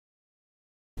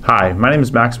Hi, my name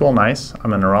is Maxwell Nice.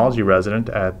 I'm a neurology resident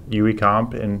at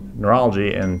UICOMP in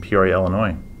neurology in Peoria,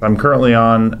 Illinois. I'm currently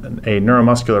on a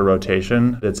neuromuscular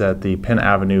rotation. It's at the Penn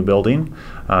Avenue building.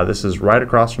 This is right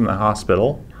across from the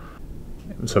hospital,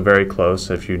 so very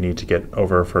close if you need to get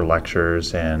over for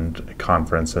lectures and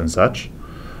conference and such.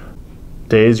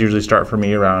 Days usually start for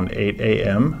me around 8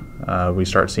 a.m. We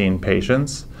start seeing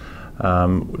patients.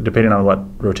 Depending on what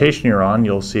rotation you're on,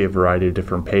 you'll see a variety of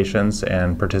different patients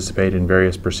and participate in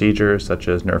various procedures such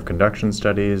as nerve conduction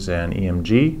studies and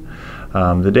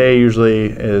EMG. The day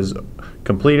usually is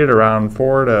completed around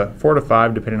 4 to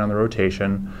 5 depending on the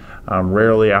rotation,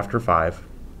 rarely after 5.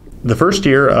 The first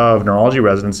year of neurology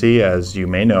residency, as you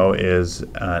may know, is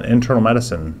internal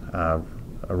medicine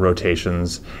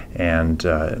rotations and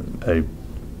a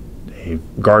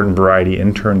garden variety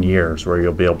intern years where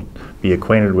you'll be able to be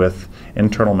acquainted with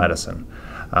internal medicine.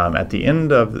 At the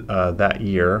end of that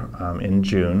year, in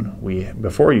June,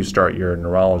 before you start your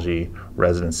neurology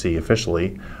residency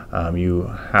officially, you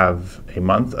have a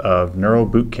month of neuro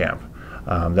boot camp.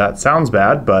 That sounds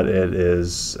bad, but it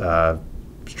is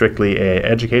strictly an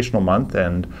educational month,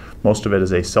 and most of it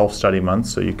is a self-study month,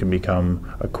 so you can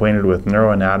become acquainted with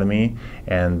neuroanatomy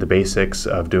and the basics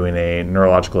of doing a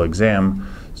neurological exam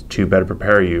to better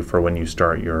prepare you for when you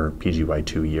start your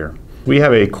PGY2 year. We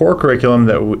have a core curriculum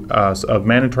of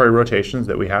mandatory rotations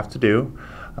that we have to do,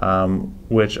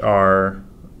 which are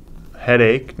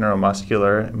headache,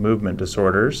 neuromuscular, movement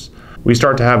disorders. We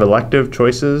start to have elective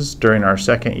choices during our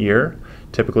second year.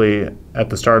 Typically, at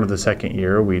the start of the second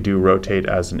year, we do rotate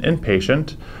as an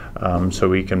inpatient, so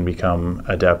we can become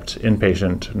adept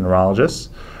inpatient neurologists.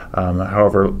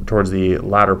 However, towards the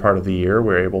latter part of the year,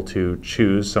 we're able to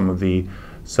choose some of the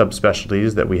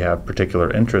subspecialties that we have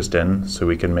particular interest in, so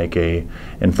we can make an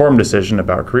informed decision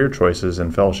about career choices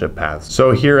and fellowship paths.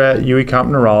 So here at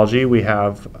UICOMP Neurology, we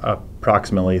have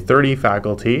approximately 30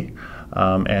 faculty,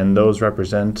 and those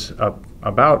represent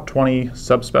about 20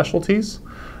 subspecialties.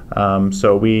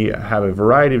 So we have a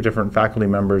variety of different faculty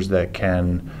members that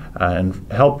can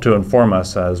help to inform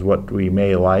us as what we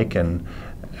may like and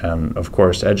of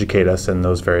course educate us in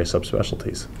those various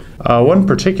subspecialties. One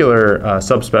particular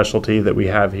subspecialty that we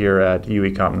have here at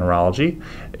UICOMP Neurology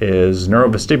is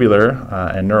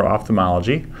neurovestibular and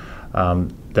neuro-ophthalmology.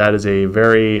 That is a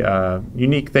very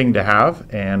unique thing to have,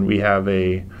 and we have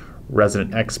a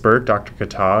resident expert, Dr.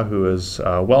 Kata, who is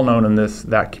well known in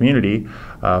that community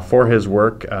for his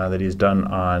work that he's done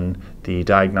on the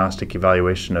diagnostic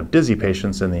evaluation of dizzy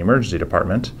patients in the emergency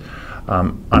department.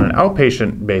 On an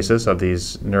outpatient basis of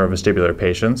these neurovestibular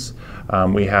patients,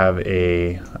 we have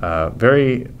a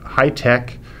very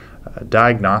high-tech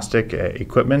diagnostic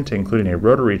equipment, including a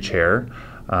rotary chair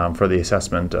for the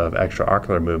assessment of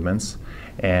extraocular movements.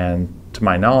 And to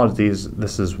my knowledge,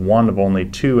 this is one of only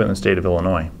 2 in the state of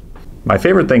Illinois. My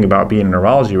favorite thing about being a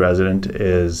neurology resident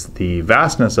is the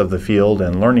vastness of the field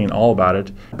and learning all about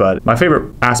it. But my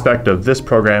favorite aspect of this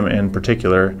program in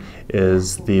particular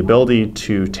is the ability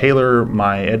to tailor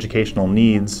my educational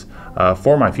needs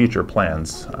for my future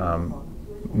plans.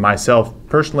 Myself,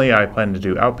 personally, I plan to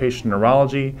do outpatient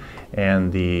neurology,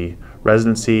 and the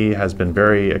residency has been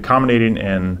very accommodating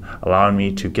in allowing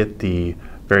me to get the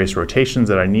various rotations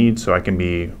that I need so I can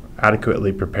be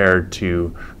adequately prepared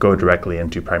to go directly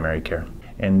into primary care.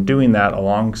 And doing that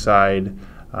alongside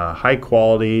high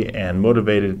quality and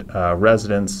motivated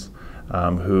residents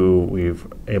who we've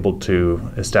able to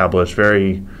establish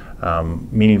very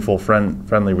meaningful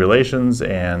friendly relations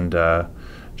and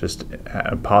just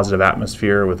a positive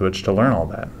atmosphere with which to learn all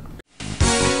that.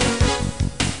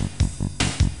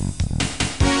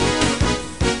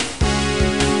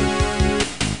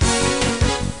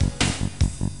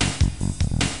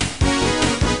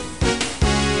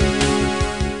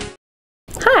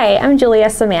 Hi, I'm Julia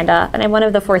Samanda, and I'm one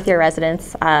of the 4th-year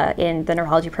residents in the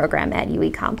neurology program at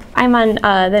UICOMP. I'm on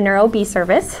the Neuro B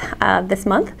service this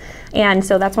month, and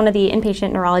so that's one of the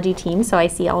inpatient neurology teams, so I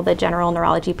see all the general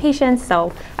neurology patients,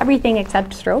 so everything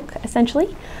except stroke,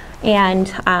 essentially. And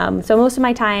so most of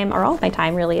my time, or all of my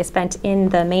time really, is spent in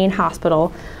the main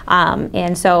hospital,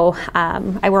 and so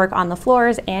I work on the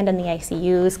floors and in the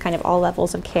ICUs, kind of all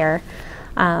levels of care.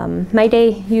 My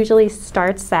day usually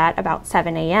starts at about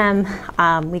 7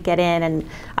 a.m. We get in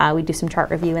and we do some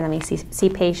chart review, and then we see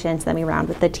patients, then we round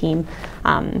with the team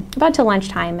about till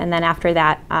lunchtime, and then after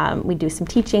that we do some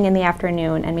teaching in the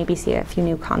afternoon and maybe see a few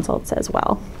new consults as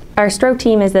well. Our stroke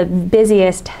team is the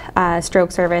busiest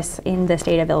stroke service in the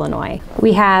state of Illinois.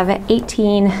 We have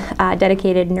 18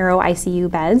 dedicated neuro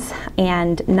ICU beds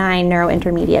and 9 neuro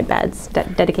intermediate beds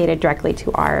dedicated directly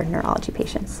to our neurology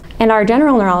patients. And our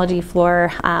general neurology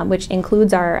floor, which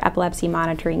includes our epilepsy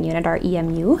monitoring unit, our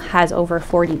EMU, has over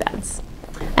 40 beds.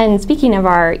 And speaking of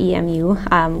our EMU,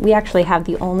 we actually have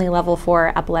the only level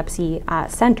 4 epilepsy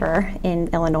center in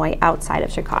Illinois outside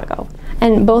of Chicago.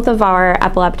 And both of our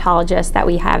epileptologists that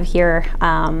we have here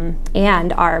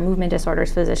and our movement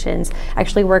disorders physicians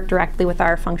actually work directly with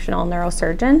our functional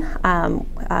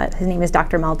neurosurgeon. His name is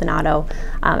Dr. Maldonado,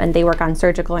 and they work on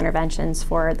surgical interventions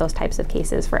for those types of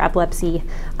cases, for epilepsy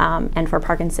and for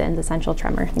Parkinson's, essential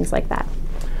tremor, things like that.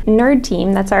 NERD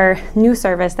team, that's our new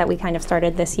service that we kind of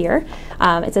started this year.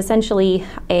 It's essentially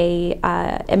a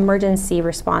emergency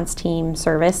response team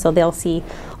service, so they'll see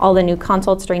all the new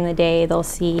consults during the day, they'll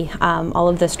see all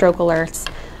of the stroke alerts,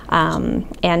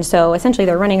 and so essentially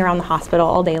they're running around the hospital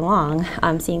all day long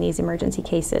seeing these emergency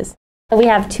cases. We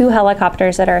have 2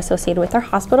 helicopters that are associated with our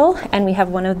hospital, and we have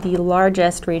one of the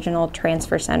largest regional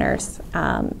transfer centers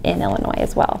in Illinois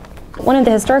as well. One of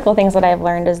the historical things that I've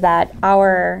learned is that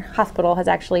our hospital has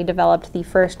actually developed the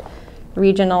first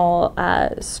regional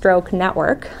stroke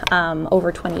network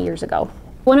over 20 years ago.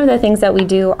 One of the things that we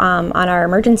do on our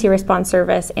emergency response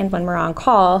service and when we're on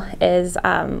call is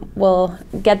we'll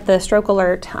get the stroke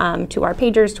alert to our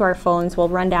pagers, to our phones, we'll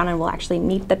run down and we'll actually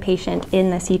meet the patient in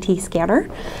the CT scanner.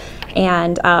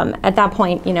 And at that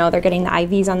point, you know, they're getting the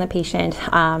IVs on the patient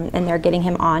and they're getting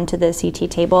him onto the CT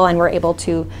table, and we're able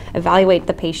to evaluate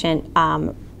the patient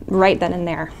right then and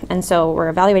there. And so we're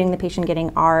evaluating the patient,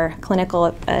 getting our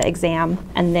clinical exam,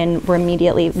 and then we're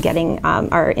immediately getting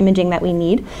our imaging that we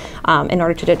need in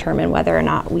order to determine whether or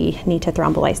not we need to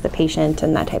thrombolyze the patient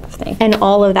and that type of thing. And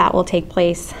all of that will take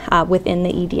place within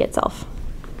the ED itself.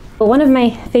 One of my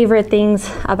favorite things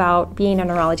about being a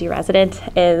neurology resident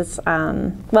is,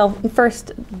 well,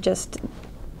 first, just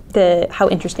how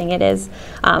interesting it is,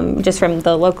 just from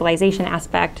the localization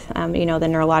aspect, you know, the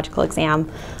neurological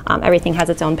exam, everything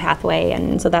has its own pathway,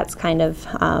 and so that's kind of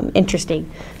interesting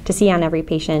to see on every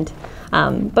patient.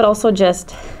 But also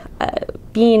just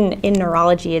being in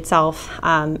neurology itself,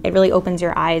 it really opens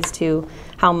your eyes to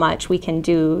how much we can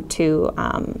do to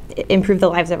improve the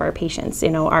lives of our patients. You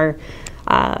know,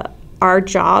 our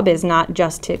job is not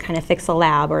just to kind of fix a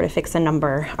lab or to fix a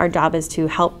number. Our job is to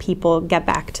help people get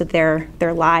back to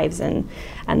their lives and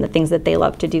the things that they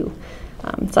love to do.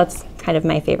 So that's kind of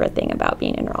my favorite thing about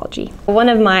being in neurology. One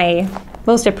of my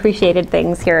most appreciated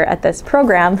things here at this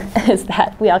program is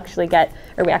that we actually get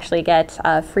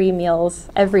free meals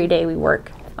every day we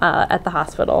work at the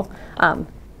hospital.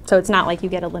 So it's not like you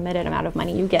get a limited amount of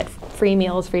money. You get free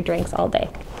meals, free drinks all day.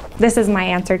 This is my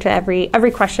answer to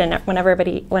every question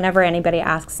whenever anybody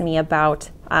asks me about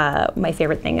my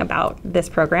favorite thing about this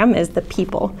program is the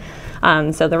people.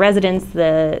 So the residents,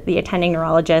 the attending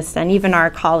neurologists, and even our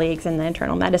colleagues in the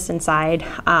internal medicine side,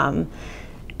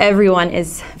 everyone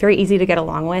is very easy to get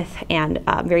along with and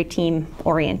very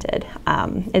team-oriented.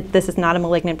 This is not a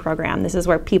malignant program. This is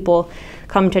where people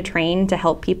come to train to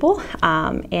help people,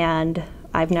 and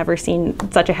I've never seen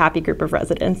such a happy group of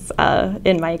residents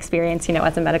in my experience, you know,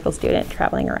 as a medical student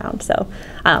traveling around. So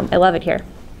I love it here.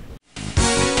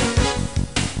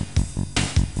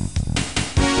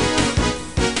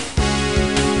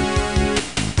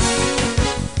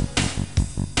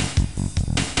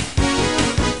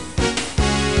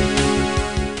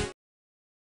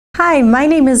 Hi, my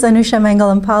name is Anusha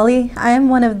Mangalampalli. I am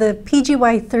one of the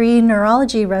PGY3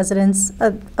 neurology residents,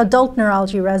 adult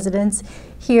neurology residents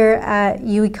here at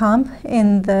UICOMP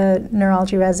in the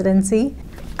neurology residency.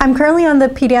 I'm currently on the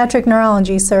pediatric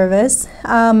neurology service.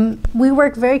 We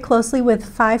work very closely with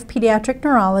 5 pediatric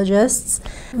neurologists.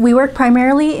 We work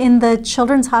primarily in the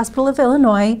Children's Hospital of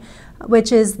Illinois,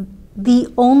 which is the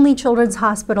only children's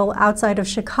hospital outside of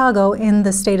Chicago in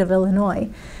the state of Illinois.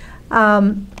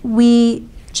 We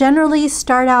generally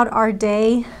start out our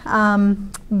day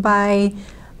by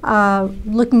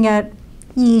looking at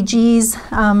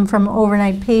EEGs from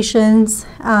overnight patients.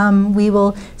 We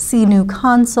will see new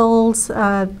consults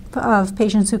of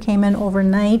patients who came in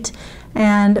overnight,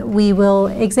 and we will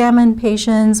examine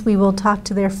patients, we will talk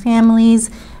to their families,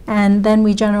 and then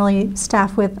we generally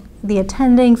staff with the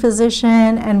attending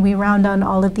physician, and we round on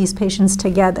all of these patients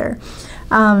together.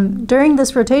 During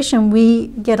this rotation, we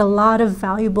get a lot of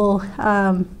valuable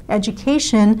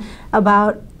education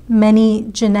about many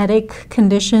genetic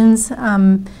conditions,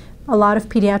 a lot of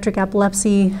pediatric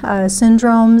epilepsy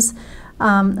syndromes,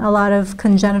 a lot of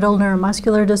congenital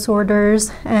neuromuscular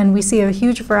disorders, and we see a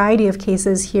huge variety of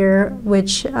cases here,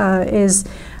 which is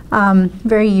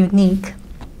very unique.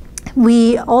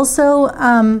 We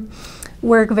also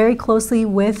work very closely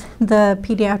with the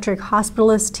pediatric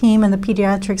hospitalist team and the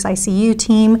pediatrics ICU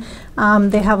team.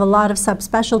 They have a lot of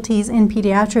subspecialties in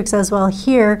pediatrics as well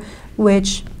here,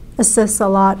 which assists a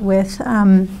lot with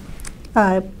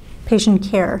patient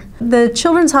care. The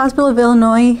Children's Hospital of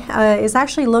Illinois is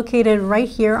actually located right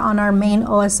here on our main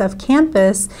OSF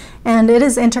campus, and it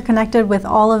is interconnected with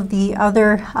all of the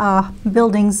other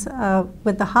buildings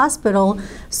with the hospital.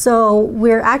 So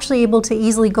we're actually able to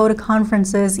easily go to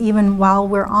conferences even while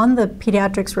we're on the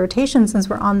pediatrics rotation, since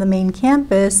we're on the main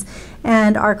campus,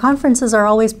 and our conferences are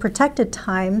always protected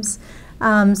times.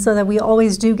 So that we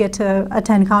always do get to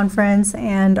attend conference,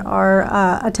 and our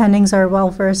attendings are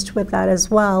well versed with that as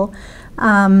well.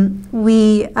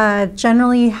 We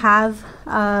generally have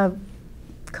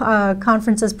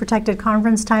conferences, protected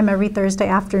conference time every Thursday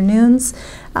afternoons,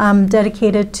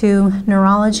 dedicated to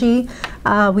neurology.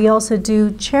 We also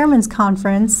do chairman's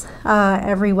conference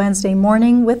every Wednesday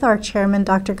morning with our chairman,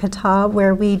 Dr. Kata,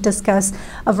 where we discuss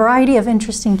a variety of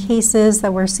interesting cases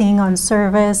that we're seeing on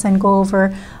service and go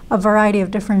over a variety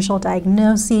of differential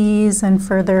diagnoses and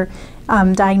further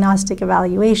diagnostic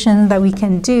evaluation that we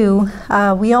can do.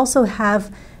 We also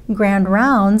have grand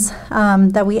rounds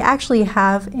that we actually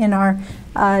have in our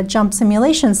Jump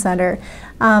Simulation Center.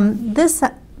 This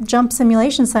Jump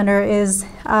Simulation Center is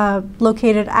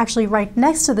located actually right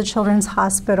next to the Children's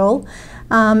Hospital.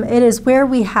 It is where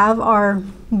we have our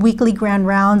weekly grand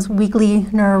rounds, weekly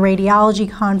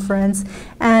neuroradiology conference,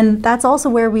 and that's also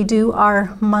where we do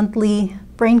our monthly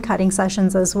brain cutting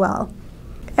sessions as well.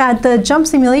 At the Jump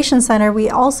Simulation Center, we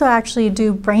also actually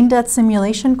do brain death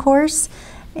simulation course,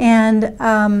 and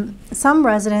some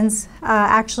residents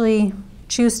actually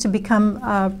choose to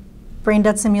become brain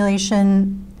death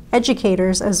simulation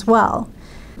educators as well.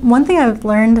 One thing I've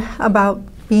learned about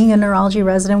being a neurology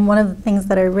resident, one of the things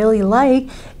that I really like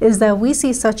is that we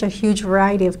see such a huge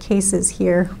variety of cases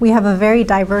here. We have a very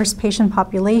diverse patient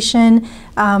population.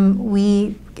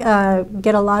 We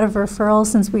get a lot of referrals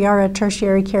since we are a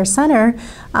tertiary care center.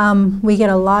 We get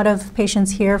a lot of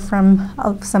patients here from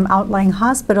some outlying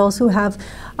hospitals who have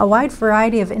a wide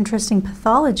variety of interesting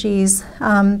pathologies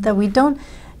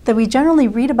that we generally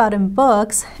read about in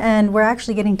books, and we're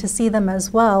actually getting to see them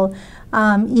as well.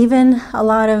 Even a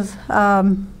lot of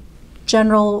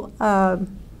general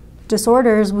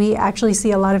disorders, we actually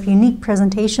see a lot of unique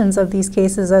presentations of these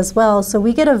cases as well. So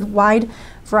we get a wide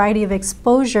variety of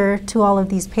exposure to all of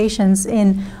these patients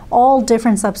in all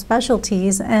different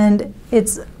subspecialties, and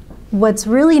what's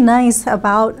really nice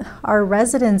about our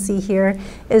residency here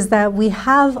is that we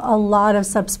have a lot of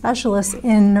subspecialists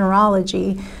in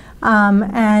neurology.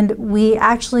 And we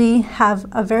actually have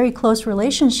a very close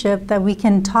relationship that we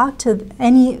can talk to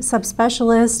any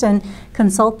subspecialist and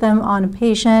consult them on a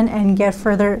patient and get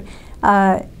further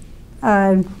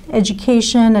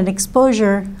education and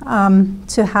exposure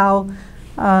to how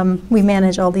we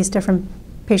manage all these different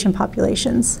patient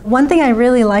populations. One thing I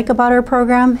really like about our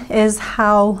program is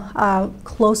how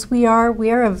close we are.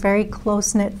 We are a very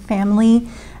close-knit family.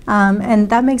 And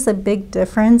that makes a big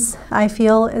difference, I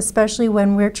feel, especially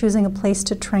when we're choosing a place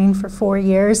to train for 4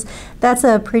 years. That's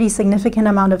a pretty significant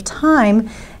amount of time.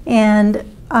 And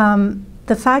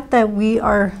the fact that we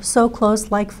are so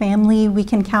close, like family, we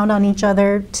can count on each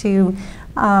other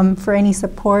for any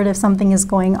support if something is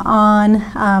going on,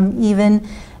 even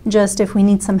just if we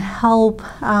need some help.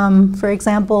 For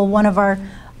example, one of our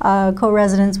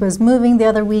co-residents was moving the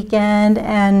other weekend,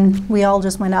 and we all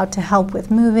just went out to help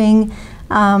with moving.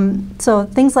 So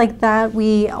things like that.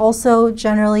 We also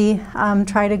generally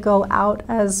try to go out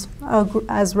as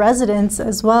residents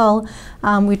as well.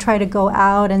 We try to go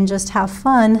out and just have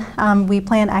fun. We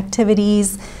plan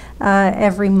activities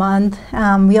every month.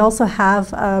 We also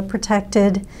have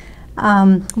protected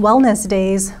wellness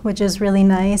days, which is really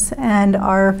nice, and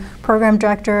our program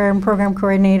director and program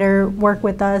coordinator work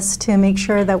with us to make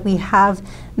sure that we have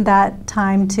that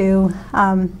time to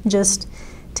just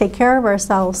take care of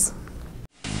ourselves.